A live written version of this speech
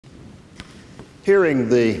Hearing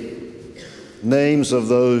the names of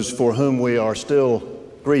those for whom we are still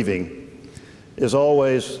grieving is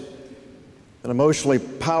always an emotionally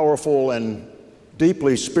powerful and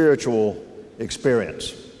deeply spiritual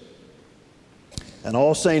experience. And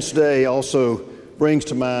All Saints' Day also brings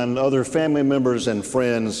to mind other family members and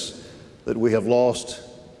friends that we have lost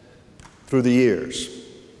through the years.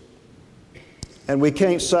 And we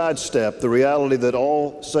can't sidestep the reality that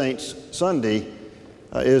All Saints Sunday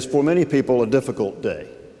is for many people a difficult day.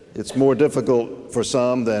 It's more difficult for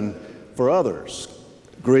some than for others.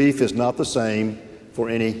 Grief is not the same for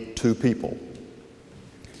any two people.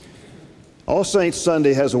 All Saints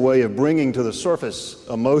Sunday has a way of bringing to the surface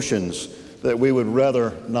emotions that we would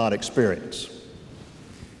rather not experience.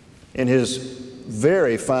 In his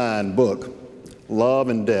very fine book, Love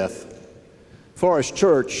and Death, Forrest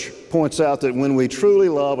Church points out that when we truly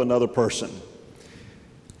love another person,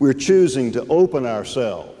 we're choosing to open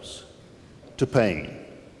ourselves to pain.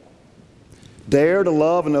 Dare to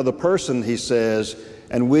love another person, he says,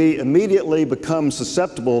 and we immediately become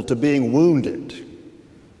susceptible to being wounded.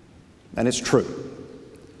 And it's true.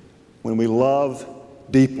 When we love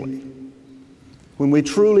deeply, when we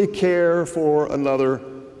truly care for another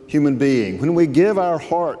human being, when we give our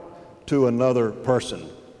heart to another person,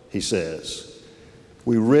 he says,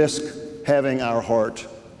 we risk having our heart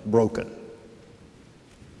broken.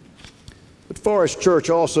 But Forrest Church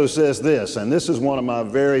also says this, and this is one of my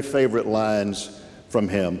very favorite lines from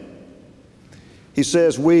him. He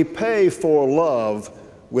says, we pay for love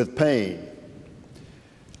with pain,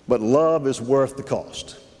 but love is worth the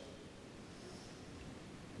cost.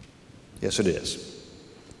 Yes, it is.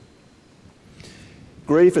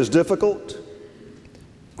 Grief is difficult.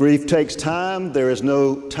 Grief takes time. There is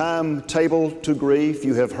no timetable to grief.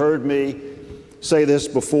 You have heard me say this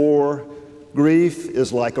before. Grief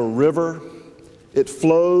is like a river. It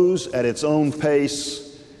flows at its own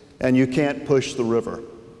pace, and you can't push the river.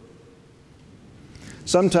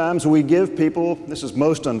 Sometimes we give people, this is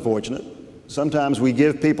most unfortunate, sometimes we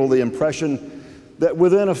give people the impression that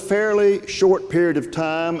within a fairly short period of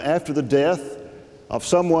time after the death of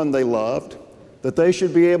someone they loved, that they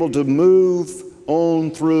should be able to move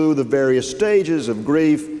on through the various stages of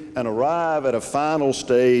grief and arrive at a final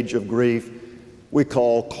stage of grief we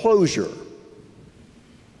call closure.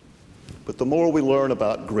 But the more we learn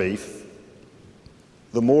about grief,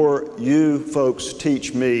 the more you folks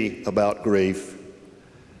teach me about grief,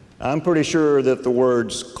 I'm pretty sure that the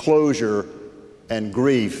words closure and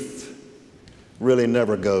grief really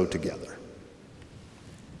never go together.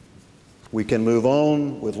 We can move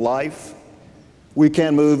on with life. We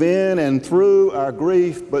can move in and through our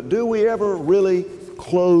grief, but do we ever really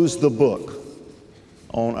close the book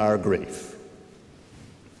on our grief?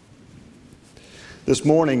 This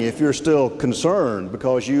morning, if you're still concerned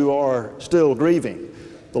because you are still grieving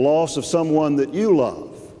the loss of someone that you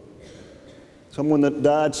love, someone that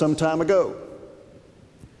died some time ago,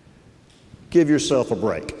 give yourself a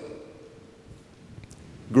break.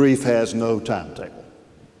 Grief has no timetable.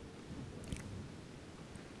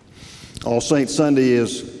 All Saints Sunday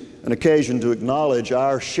is an occasion to acknowledge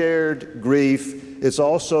our shared grief. It's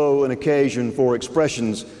also an occasion for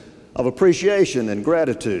expressions of appreciation and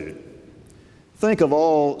gratitude. Think of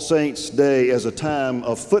All Saints Day as a time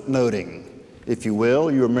of footnoting, if you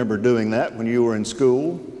will. You remember doing that when you were in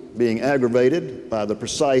school, being aggravated by the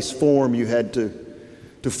precise form you had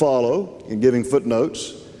to follow in giving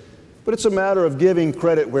footnotes. But it's a matter of giving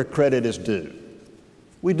credit where credit is due.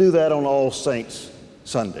 We do that on All Saints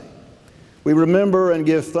Sunday. We remember and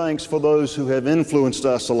give thanks for those who have influenced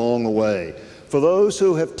us along the way, for those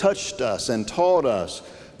who have touched us and taught us,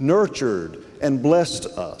 nurtured and blessed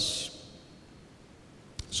us.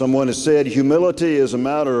 Someone has said humility is a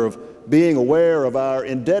matter of being aware of our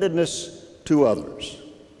indebtedness to others.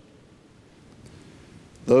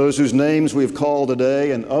 Those whose names we've called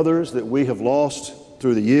today and others that we have lost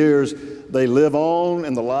through the years, they live on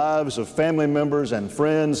in the lives of family members and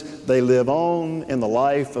friends. They live on in the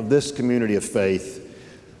life of this community of faith.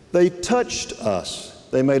 They touched us.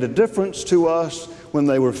 They made a difference to us when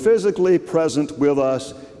they were physically present with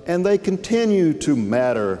us, and they continue to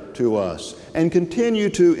matter to us and continue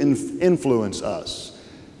to influence us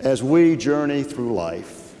as we journey through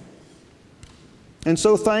life. And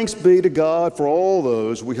so thanks be to God for all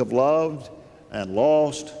those we have loved and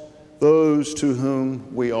lost, those to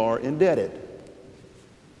whom we are indebted.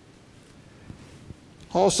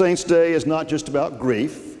 All Saints' Day is not just about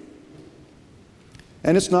grief,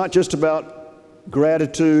 and it's not just about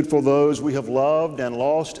gratitude for those we have loved and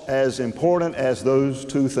lost, as important as those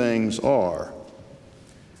two things are.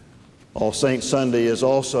 All Saints Sunday is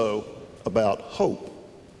also about hope.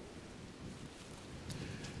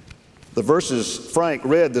 The verses Frank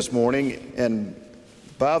read this morning, and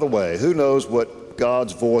by the way, who knows what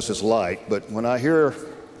God's voice is like, but when I hear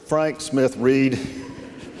Frank Smith read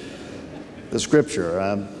the scripture,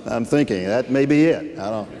 I'm thinking that may be it. I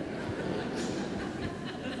don't.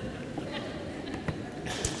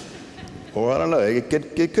 Or I don't know,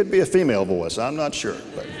 it could be a female voice, I'm not sure.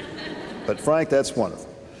 But Frank, that's wonderful.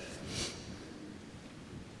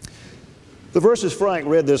 The verses Frank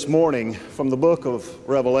read this morning from the book of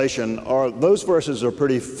Revelation those verses are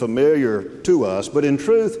pretty familiar to us, but in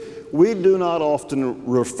truth, we do not often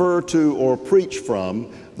refer to or preach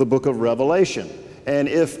from the book of Revelation. And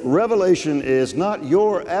if Revelation is not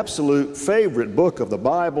your absolute favorite book of the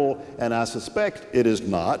Bible, and I suspect it is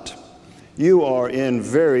not, you are in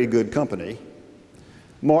very good company.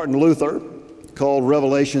 Martin Luther called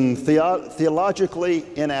Revelation theologically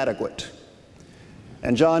inadequate.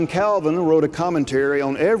 And John Calvin wrote a commentary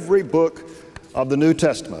on every book of the New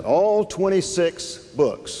Testament, all 26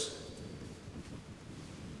 books.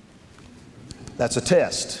 That's a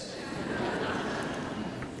test.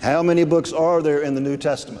 How many books are there in the New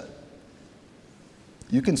Testament?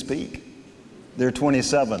 You can speak. There are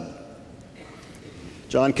 27.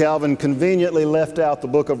 John Calvin conveniently left out the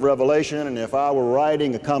book of Revelation, and if I were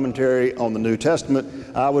writing a commentary on the New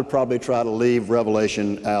Testament, I would probably try to leave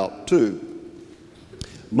Revelation out too.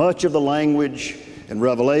 Much of the language in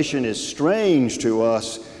Revelation is strange to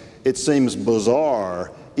us. It seems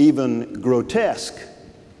bizarre, even grotesque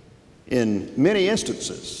in many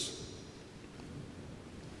instances.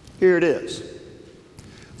 Here it is.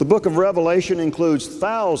 The book of Revelation includes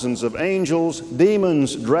thousands of angels,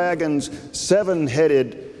 demons, dragons,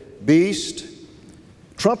 seven-headed beast.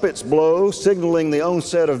 Trumpets blow, signaling the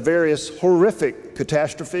onset of various horrific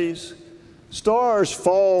catastrophes. Stars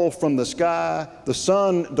fall from the sky, the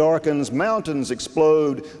sun darkens, mountains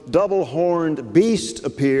explode, double-horned beasts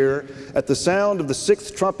appear. At the sound of the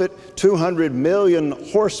sixth trumpet, 200 million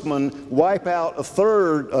horsemen wipe out a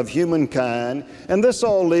third of humankind. And this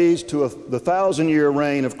all leads to the 1,000-year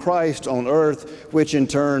reign of Christ on earth, which in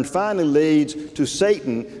turn finally leads to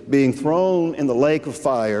Satan being thrown in the lake of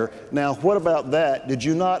fire. Now, what about that? Did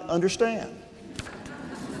you not understand?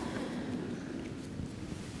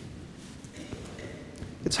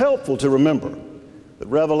 It's helpful to remember that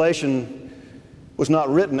Revelation was not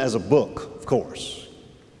written as a book, of course.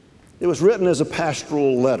 It was written as a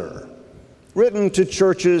pastoral letter, written to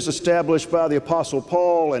churches established by the Apostle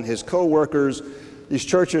Paul and his co-workers. These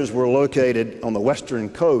churches were located on the western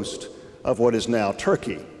coast of what is now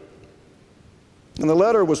Turkey. And the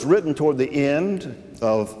letter was written toward the end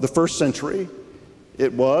of the first century.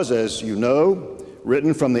 It was, as you know,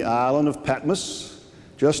 written from the island of Patmos,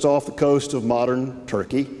 just off the coast of modern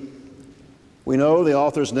Turkey. We know the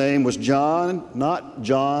author's name was John, not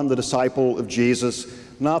John, the disciple of Jesus,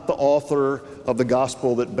 not the author of the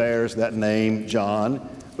gospel that bears that name, John.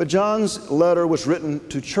 But John's letter was written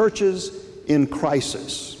to churches in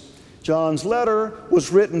crisis. John's letter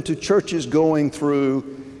was written to churches going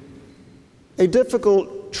through a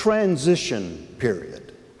difficult transition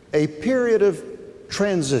period, a period of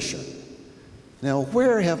transition. Now,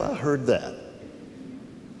 where have I heard that?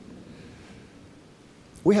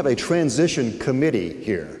 We have a transition committee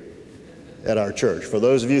here at our church, for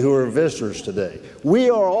those of you who are visitors today.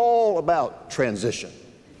 We are all about transition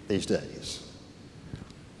these days.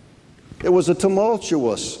 It was a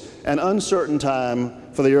tumultuous and uncertain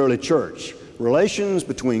time for the early church. Relations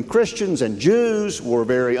between Christians and Jews were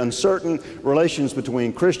very uncertain. Relations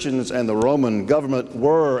between Christians and the Roman government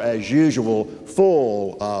were, as usual,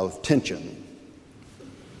 full of tension.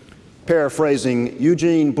 Paraphrasing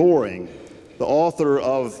Eugene Boring, the author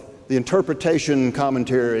of the interpretation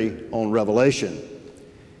commentary on Revelation,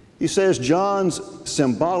 he says, John's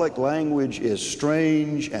symbolic language is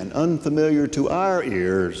strange and unfamiliar to our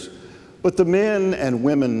ears, but the men and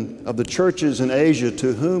women of the churches in Asia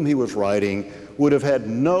to whom he was writing would have had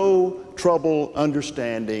no trouble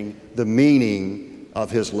understanding the meaning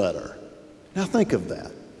of his letter. Now think of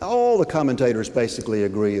that. All the commentators basically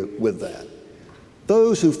agree with that.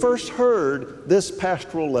 Those who first heard this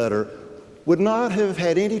pastoral letter would not have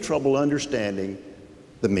had any trouble understanding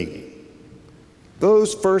the meaning.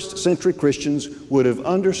 Those first century Christians would have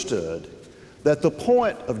understood that the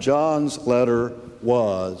point of John's letter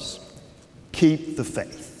was keep the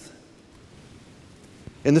faith.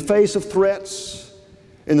 In the face of threats,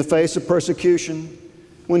 in the face of persecution,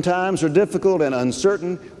 when times are difficult and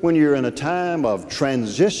uncertain, when you're in a time of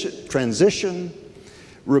transition,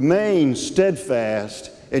 remain steadfast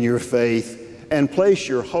in your faith and place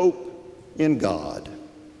your hope in God.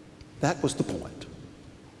 That was the point.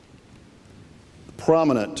 The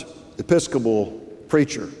prominent Episcopal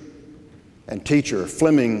preacher and teacher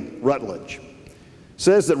Fleming Rutledge,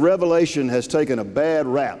 says that Revelation has taken a bad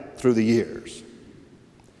rap through the years.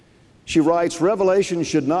 She writes, "Revelation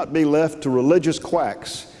should not be left to religious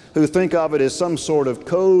quacks who think of it as some sort of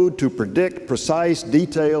code to predict precise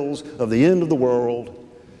details of the end of the world.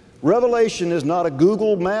 Revelation is not a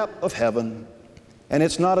Google map of heaven, and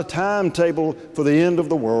it's not a timetable for the end of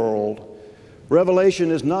the world.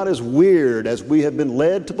 Revelation is not as weird as we have been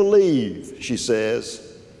led to believe," she says.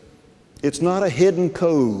 "It's not a hidden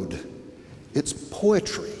code. It's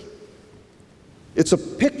poetry. It's a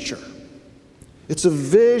picture. It's a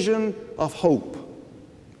vision of hope.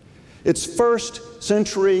 It's first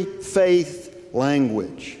century faith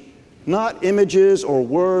language, not images or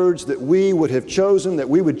words that we would have chosen, that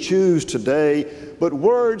we would choose today, but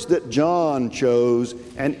words that John chose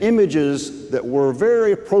and images that were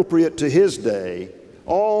very appropriate to his day,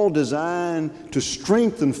 all designed to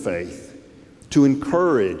strengthen faith, to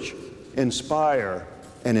encourage, inspire,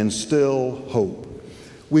 and instill hope.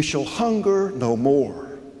 We shall hunger no more,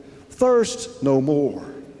 thirst no more.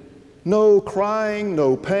 No crying,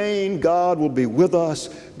 no pain. God will be with us.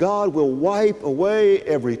 God will wipe away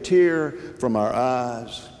every tear from our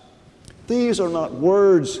eyes." These are not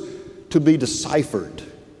words to be deciphered.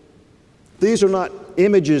 These are not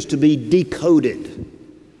images to be decoded.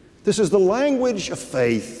 This is the language of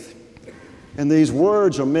faith. And these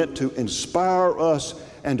words are meant to inspire us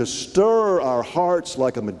and to stir our hearts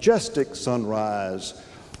like a majestic sunrise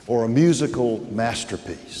or a musical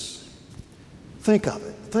masterpiece. Think of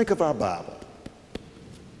it. Think of our Bible.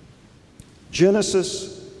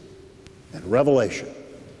 Genesis and Revelation.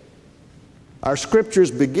 Our scriptures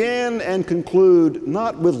begin and conclude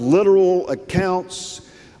not with literal accounts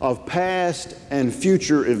of past and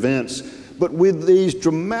future events, but with these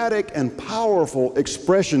dramatic and powerful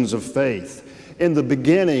expressions of faith. In the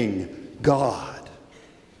beginning, God.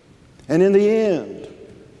 And in the end,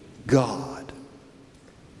 God.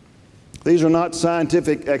 These are not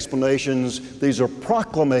scientific explanations. These are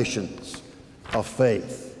proclamations of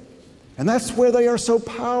faith. And that's where they are so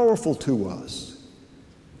powerful to us.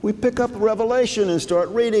 We pick up Revelation and start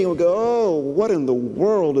reading and we go, oh, what in the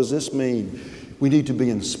world does this mean? We need to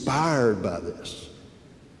be inspired by this.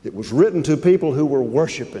 It was written to people who were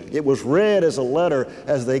worshiping. It was read as a letter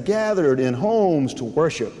as they gathered in homes to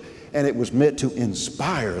worship, and it was meant to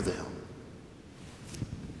inspire them.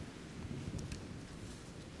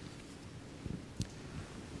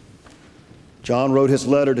 John wrote his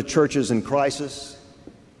letter to churches in crisis,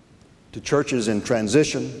 to churches in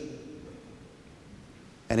transition,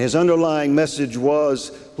 and his underlying message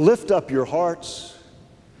was, lift up your hearts,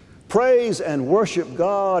 praise and worship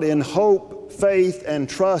God in hope, faith, and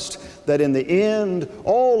trust that in the end,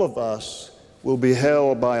 all of us will be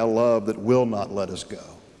held by a love that will not let us go.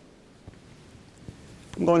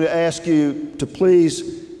 I'm going to ask you to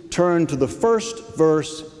please turn to the first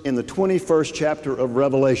verse in the 21st chapter of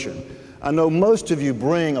Revelation. I know most of you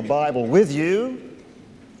bring a Bible with you,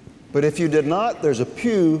 but if you did not, there's a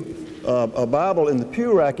Bible in the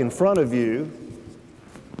pew rack in front of you.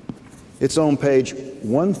 It's on page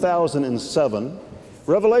 1007.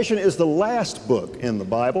 Revelation is the last book in the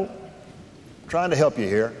Bible. I'm trying to help you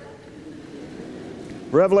here.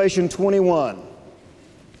 Revelation 21,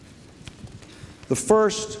 the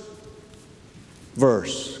first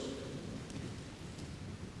verse.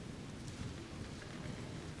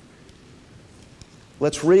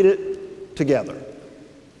 Let's read it together.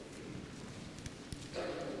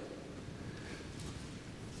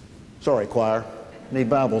 Sorry, choir. Need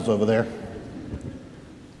Bibles over there.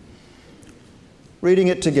 Reading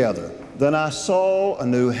it together. Then I saw a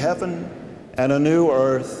new heaven and a new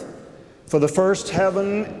earth, for the first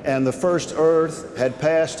heaven and the first earth had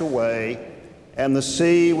passed away, and the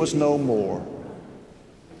sea was no more.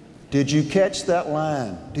 Did you catch that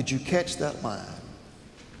line? Did you catch that line?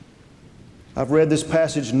 I've read this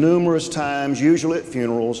passage numerous times, usually at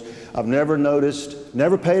funerals. I've never noticed,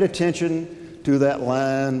 never paid attention to that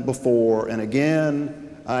line before. And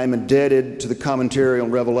again, I am indebted to the commentary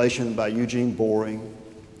on Revelation by Eugene Boring.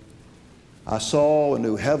 I saw a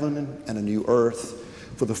new heaven and a new earth,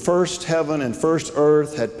 for the first heaven and first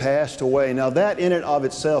earth had passed away. Now that in and of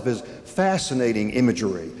itself is fascinating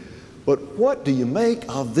imagery. But what do you make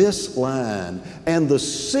of this line? And the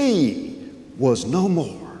sea was no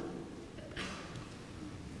more.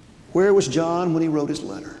 Where was John when he wrote his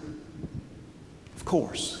letter? Of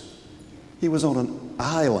course, he was on an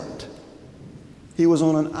island. He was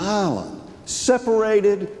on an island,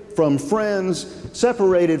 separated from friends,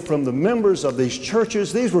 separated from the members of these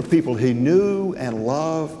churches. These were people he knew and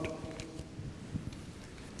loved.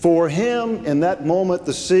 For him, in that moment,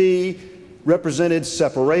 the sea represented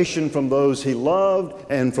separation from those he loved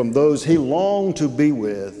and from those he longed to be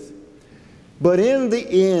with. But in the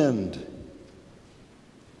end,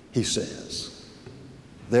 he says,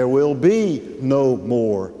 there will be no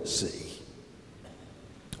more sea.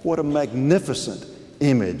 What a magnificent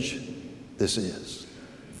image this is.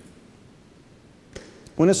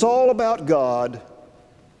 When it's all about God,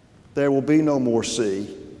 there will be no more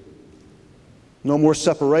sea, no more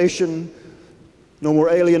separation, no more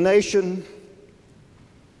alienation,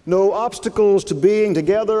 no obstacles to being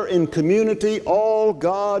together in community, all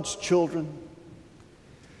God's children.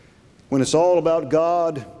 When it's all about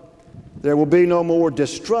God, there will be no more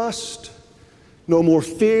distrust, no more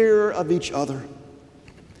fear of each other,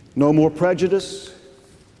 no more prejudice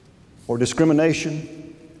or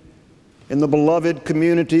discrimination. In the beloved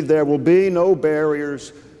community, there will be no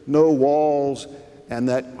barriers, no walls, and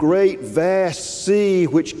that great vast sea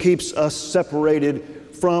which keeps us separated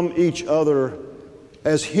from each other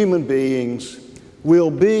as human beings will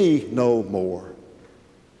be no more.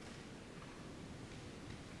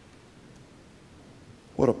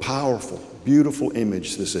 What a powerful, beautiful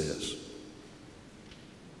image this is.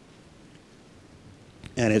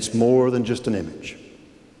 And it's more than just an image.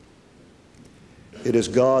 It is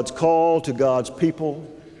God's call to God's people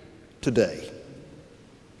today.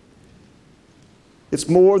 It's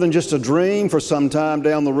more than just a dream for some time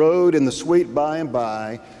down the road in the sweet by and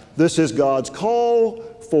by. This is God's call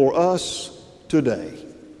for us today.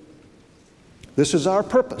 This is our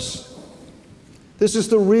purpose. This is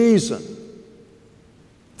the reason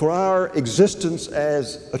for our existence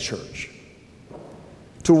as a church.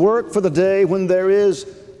 To work for the day when there is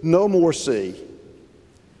no more sea,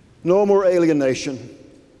 no more alienation,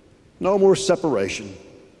 no more separation.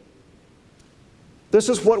 This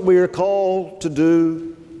is what we are called to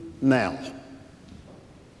do now.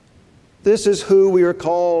 This is who we are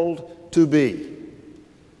called to be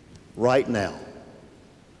right now.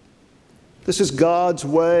 This is God's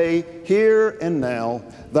way here and now.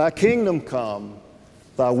 Thy kingdom come,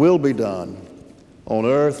 thy will be done on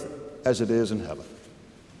earth as it is in heaven.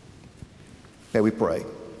 May we pray.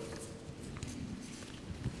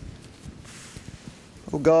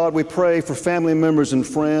 Oh God, we pray for family members and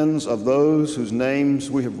friends of those whose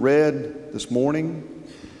names we have read this morning,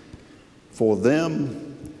 for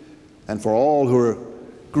them and for all who are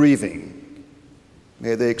grieving.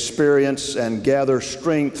 May they experience and gather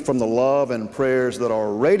strength from the love and prayers that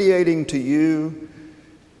are radiating to you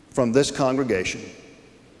from this congregation.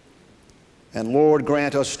 And Lord,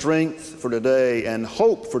 grant us strength for today and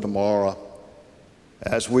hope for tomorrow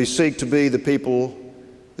as we seek to be the people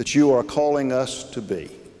that you are calling us to be.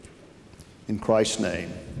 In Christ's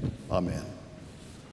name, amen.